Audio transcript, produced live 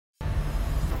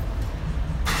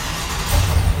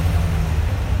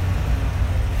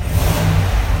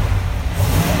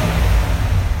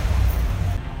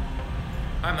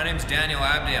name's Daniel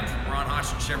Abday. I'm from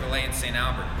Hodgson Chevrolet in St.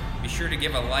 Albert. Be sure to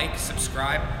give a like,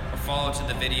 subscribe, or follow to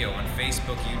the video on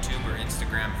Facebook, YouTube, or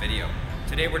Instagram video.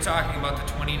 Today we're talking about the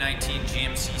 2019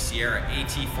 GMC Sierra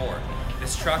AT4.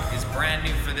 This truck is brand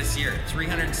new for this year,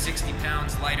 360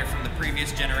 pounds lighter from the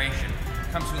previous generation.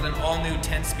 Comes with an all-new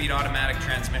 10-speed automatic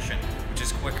transmission, which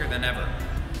is quicker than ever.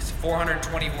 It's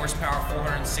 420 horsepower,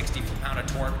 460 foot-pound of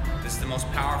torque. This is the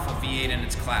most powerful V8 in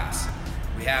its class.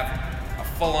 We have a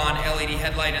full-on LED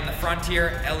headlight in the front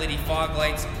here, LED fog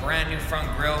lights, brand new front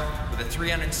grille with a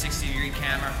 360-degree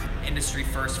camera, industry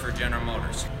first for General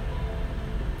Motors.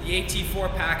 The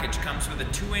AT4 package comes with a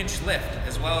 2-inch lift,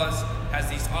 as well as has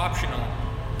these optional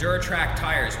Duratrack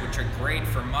tires, which are great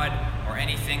for mud or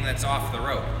anything that's off the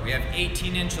road. We have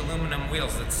 18-inch aluminum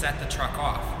wheels that set the truck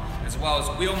off, as well as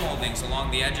wheel moldings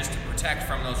along the edges to protect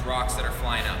from those rocks that are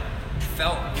flying out.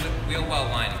 Felt wheel well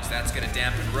linings, that's going to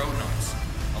dampen road noise.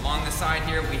 Along the side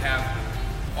here we have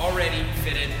already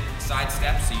fitted side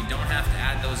steps, so you don't have to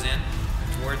add those in.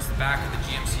 Towards the back of the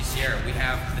GMC Sierra we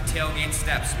have the tailgate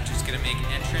steps, which is going to make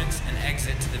entrance and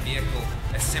exit to the vehicle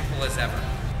as simple as ever.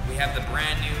 We have the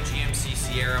brand new GMC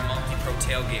Sierra Multi-Pro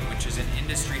tailgate, which is an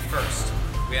industry first.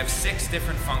 We have 6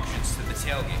 different functions to the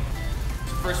tailgate.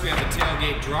 So first we have the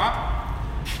tailgate drop,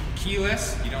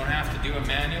 keyless, you don't have to do it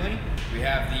manually. We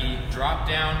have the drop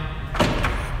down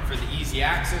for the easy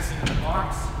access into the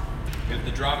box. We have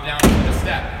the drop down for the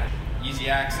step. Easy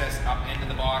access up into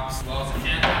the box, as well as a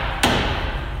handle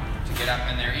to get up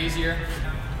in there easier.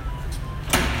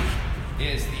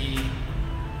 Is the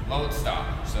load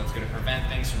stop, so it's going to prevent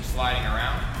things from sliding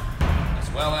around, as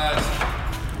well as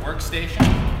the workstation,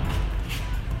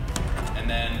 and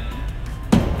then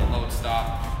the load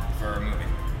stop for moving.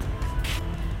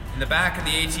 In the back of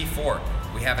the AT4,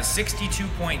 we have a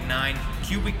 62.9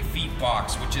 cubic feet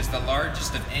box, which is the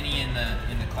largest of any in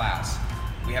the class.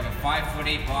 We have a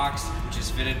 5'8" box, which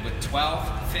is fitted with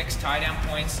 12 fixed tie-down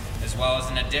points, as well as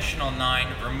an additional 9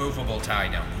 removable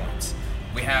tie-down points.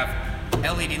 We have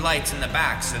LED lights in the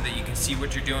back so that you can see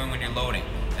what you're doing when you're loading,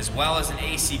 as well as an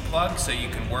AC plug so you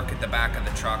can work at the back of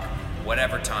the truck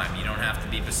whatever time. You don't have to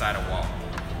be beside a wall.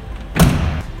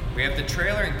 We have the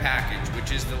trailering package,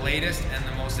 which is the latest and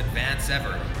the most advanced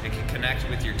ever. It can connect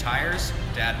with your tires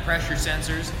to add pressure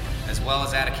sensors, as well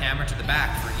as add a camera to the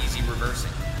back for easy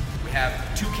reversing. We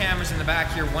have 2 cameras in the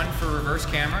back here, one for reverse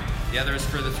camera, the other is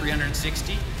for the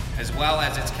 360, as well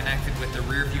as it's connected with the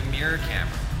rear view mirror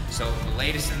camera. So the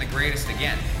latest and the greatest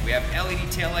again. We have LED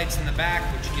taillights in the back,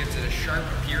 which gives it a sharp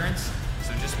appearance,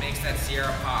 so it just makes that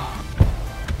Sierra pop.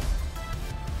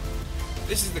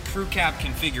 This is the crew cab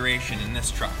configuration in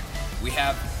this truck. We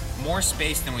have more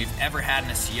space than we've ever had in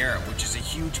a Sierra, which is a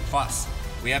huge plus.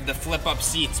 We have the flip-up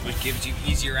seats, which gives you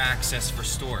easier access for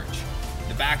storage.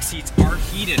 The back seats are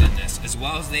heated in this, as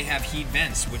well as they have heat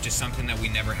vents, which is something that we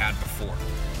never had before.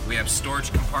 We have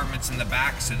storage compartments in the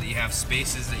back so that you have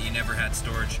spaces that you never had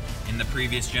storage in the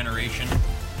previous generation,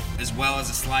 as well as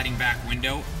a sliding back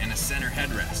window and a center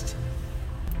headrest.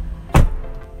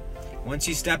 Once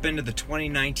you step into the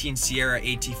 2019 Sierra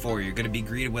AT4, you're going to be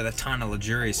greeted with a ton of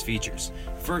luxurious features.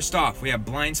 First off, we have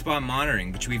blind spot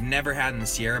monitoring, which we've never had in the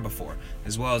Sierra before,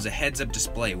 as well as a heads-up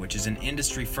display, which is an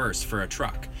industry first for a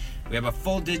truck. We have a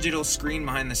full digital screen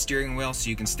behind the steering wheel so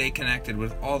you can stay connected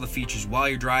with all the features while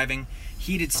you're driving,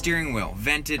 heated steering wheel,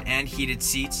 vented and heated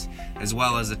seats, as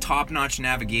well as a top-notch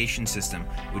navigation system,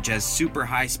 which has super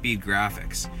high-speed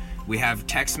graphics. We have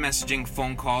text messaging,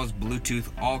 phone calls, Bluetooth,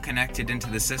 all connected into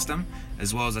the system,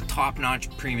 as well as a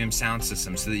top-notch premium sound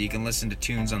system so that you can listen to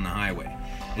tunes on the highway.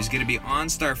 There's going to be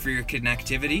OnStar for your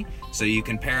connectivity, so you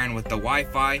can pair in with the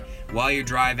Wi-Fi while you're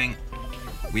driving.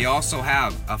 We also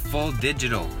have a full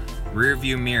digital rear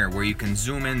view mirror where you can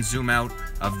zoom in, zoom out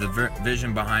of the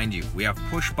vision behind you. We have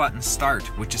push button start,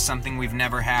 which is something we've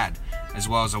never had, as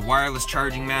well as a wireless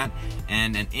charging mat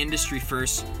and an industry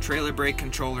first trailer brake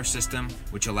controller system,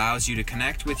 which allows you to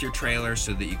connect with your trailer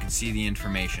so that you can see the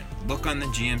information. Look on the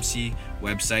GMC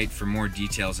website for more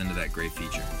details into that great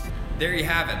feature. There you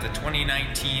have it, the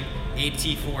 2019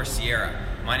 AT4 Sierra.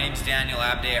 My name's Daniel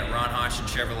Abday at Hodgson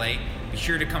Chevrolet. Be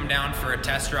sure to come down for a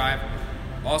test drive.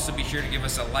 Also be sure to give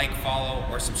us a like, follow,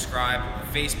 or subscribe on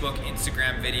Facebook,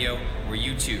 Instagram video, or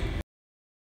YouTube.